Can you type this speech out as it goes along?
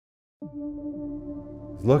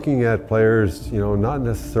Looking at players, not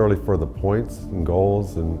necessarily for the points and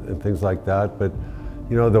goals and things like that, but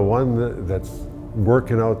the one that's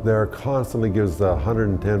working out there constantly gives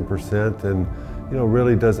 110% and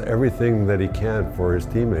really does everything that he can for his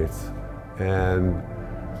teammates. And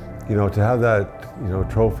to have that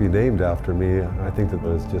trophy named after me, I think that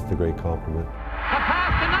was just a great compliment.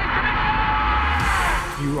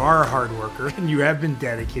 You are a hard worker, and you have been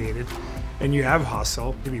dedicated, and you have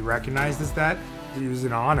hustle. To be recognized as that, it was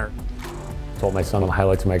an honor. I told my son the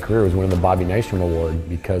highlights of my career was winning the Bob Nystrom Award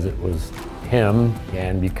because it was him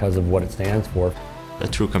and because of what it stands for. A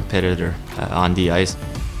true competitor on the ice.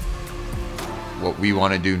 What we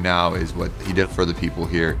want to do now is what he did for the people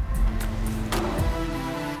here.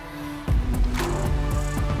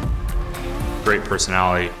 Great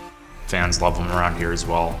personality. Fans love him around here as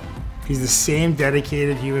well. He's the same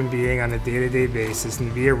dedicated human being on a day-to-day basis, and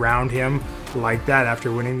to be around him like that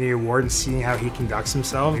after winning the award and seeing how he conducts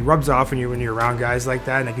himself, he rubs off on you when you're around guys like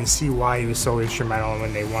that, and I can see why he was so instrumental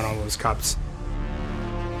when they won all those cups.